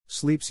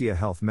Sleepsia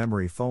Health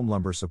Memory Foam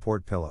Lumbar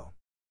Support Pillow.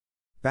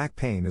 Back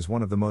pain is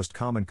one of the most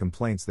common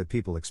complaints that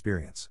people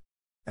experience.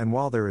 And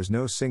while there is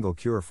no single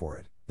cure for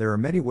it, there are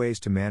many ways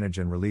to manage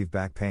and relieve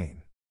back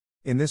pain.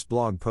 In this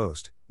blog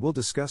post, we'll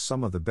discuss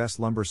some of the best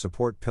lumbar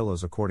support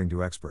pillows according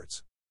to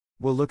experts.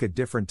 We'll look at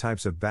different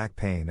types of back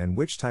pain and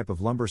which type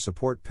of lumbar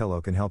support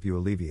pillow can help you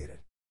alleviate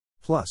it.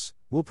 Plus,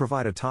 we'll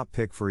provide a top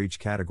pick for each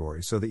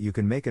category so that you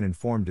can make an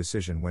informed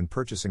decision when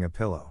purchasing a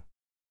pillow.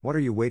 What are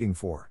you waiting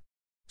for?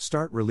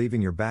 Start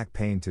relieving your back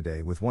pain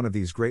today with one of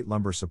these great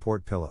lumbar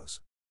support pillows.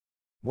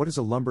 What is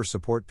a lumbar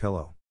support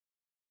pillow?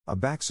 A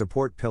back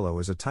support pillow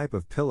is a type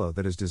of pillow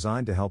that is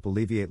designed to help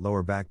alleviate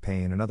lower back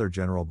pain and other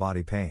general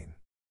body pain.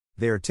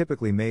 They are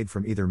typically made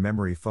from either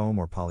memory foam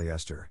or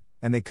polyester,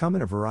 and they come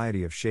in a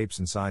variety of shapes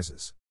and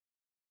sizes.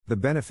 The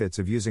benefits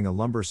of using a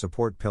lumbar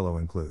support pillow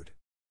include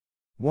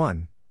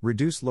 1.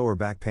 Reduce lower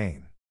back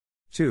pain.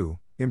 2.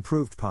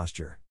 Improved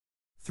posture.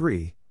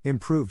 3.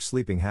 Improved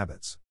sleeping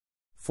habits.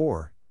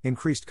 4.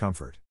 Increased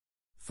comfort.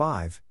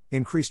 5.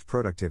 Increased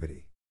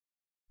productivity.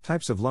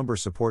 Types of lumbar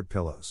support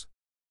pillows.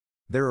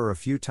 There are a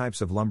few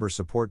types of lumbar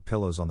support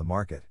pillows on the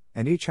market,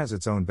 and each has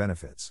its own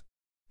benefits.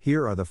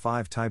 Here are the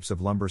 5 types of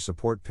lumbar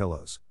support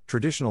pillows: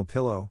 traditional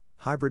pillow,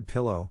 hybrid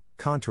pillow,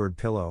 contoured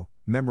pillow,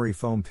 memory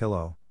foam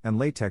pillow, and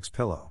latex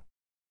pillow.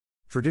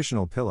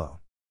 Traditional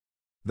pillow.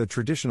 The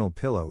traditional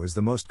pillow is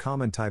the most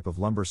common type of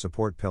lumbar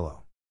support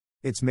pillow.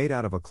 It's made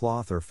out of a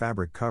cloth or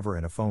fabric cover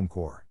and a foam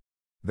core.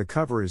 The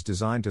cover is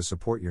designed to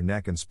support your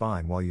neck and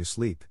spine while you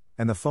sleep,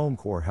 and the foam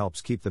core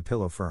helps keep the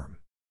pillow firm.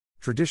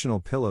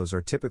 Traditional pillows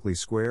are typically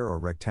square or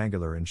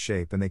rectangular in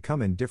shape, and they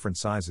come in different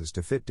sizes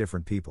to fit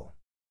different people.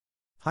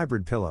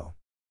 Hybrid pillow.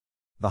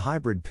 The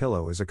hybrid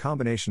pillow is a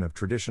combination of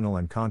traditional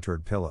and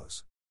contoured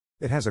pillows.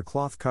 It has a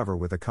cloth cover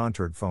with a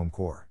contoured foam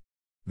core.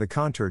 The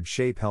contoured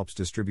shape helps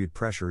distribute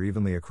pressure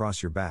evenly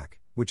across your back,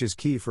 which is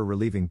key for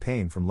relieving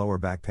pain from lower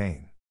back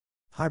pain.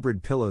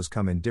 Hybrid pillows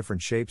come in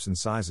different shapes and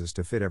sizes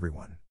to fit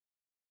everyone.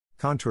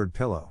 Contoured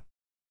pillow.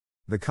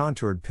 The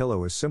contoured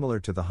pillow is similar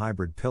to the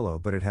hybrid pillow,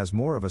 but it has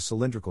more of a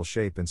cylindrical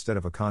shape instead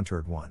of a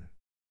contoured one.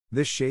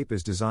 This shape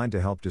is designed to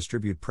help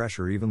distribute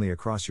pressure evenly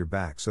across your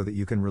back so that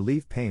you can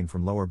relieve pain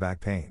from lower back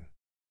pain.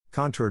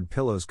 Contoured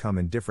pillows come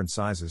in different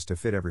sizes to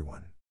fit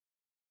everyone.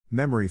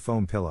 Memory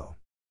foam pillow.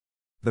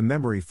 The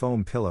memory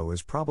foam pillow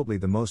is probably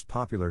the most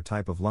popular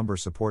type of lumbar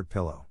support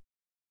pillow.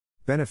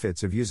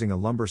 Benefits of using a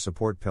lumbar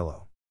support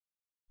pillow.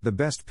 The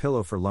best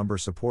pillow for lumbar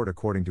support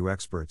according to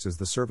experts is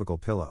the cervical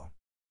pillow.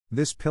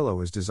 This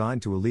pillow is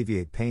designed to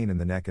alleviate pain in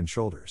the neck and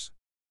shoulders.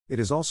 It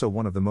is also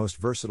one of the most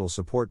versatile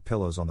support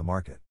pillows on the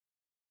market.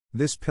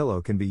 This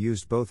pillow can be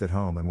used both at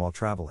home and while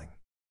traveling.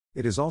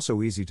 It is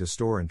also easy to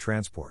store and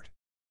transport.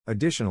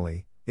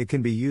 Additionally, it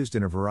can be used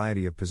in a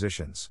variety of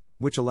positions,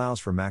 which allows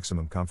for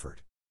maximum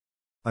comfort.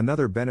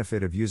 Another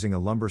benefit of using a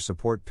lumbar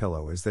support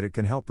pillow is that it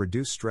can help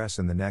reduce stress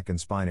in the neck and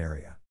spine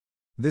area.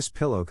 This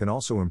pillow can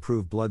also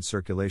improve blood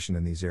circulation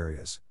in these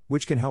areas,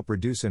 which can help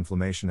reduce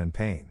inflammation and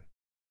pain.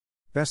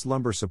 Best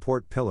lumbar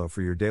support pillow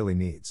for your daily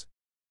needs.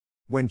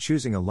 When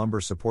choosing a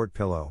lumbar support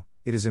pillow,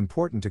 it is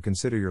important to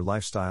consider your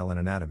lifestyle and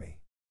anatomy.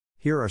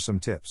 Here are some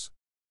tips.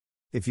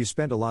 If you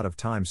spend a lot of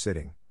time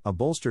sitting, a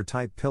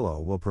bolster-type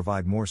pillow will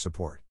provide more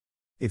support.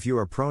 If you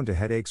are prone to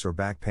headaches or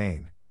back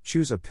pain,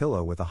 choose a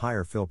pillow with a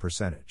higher fill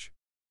percentage.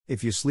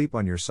 If you sleep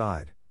on your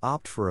side,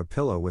 opt for a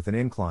pillow with an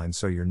incline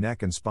so your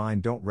neck and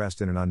spine don't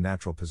rest in an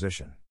unnatural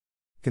position.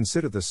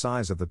 Consider the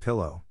size of the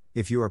pillow.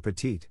 If you are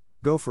petite,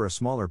 go for a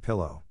smaller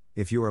pillow.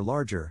 If you are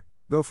larger,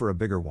 go for a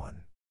bigger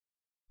one.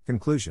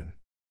 Conclusion.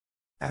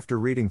 After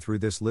reading through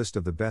this list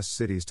of the best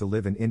cities to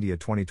live in India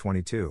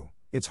 2022,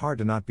 it's hard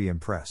to not be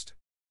impressed.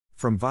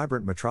 From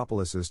vibrant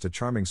metropolises to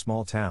charming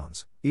small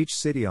towns, each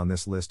city on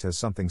this list has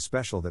something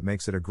special that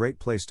makes it a great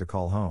place to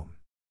call home.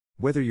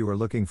 Whether you are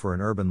looking for an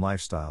urban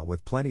lifestyle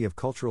with plenty of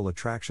cultural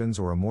attractions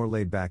or a more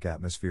laid-back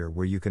atmosphere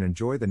where you can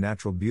enjoy the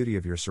natural beauty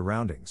of your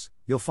surroundings,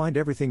 you'll find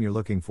everything you're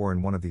looking for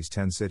in one of these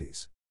 10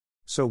 cities.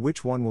 So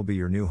which one will be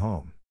your new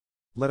home?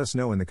 Let us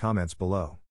know in the comments below.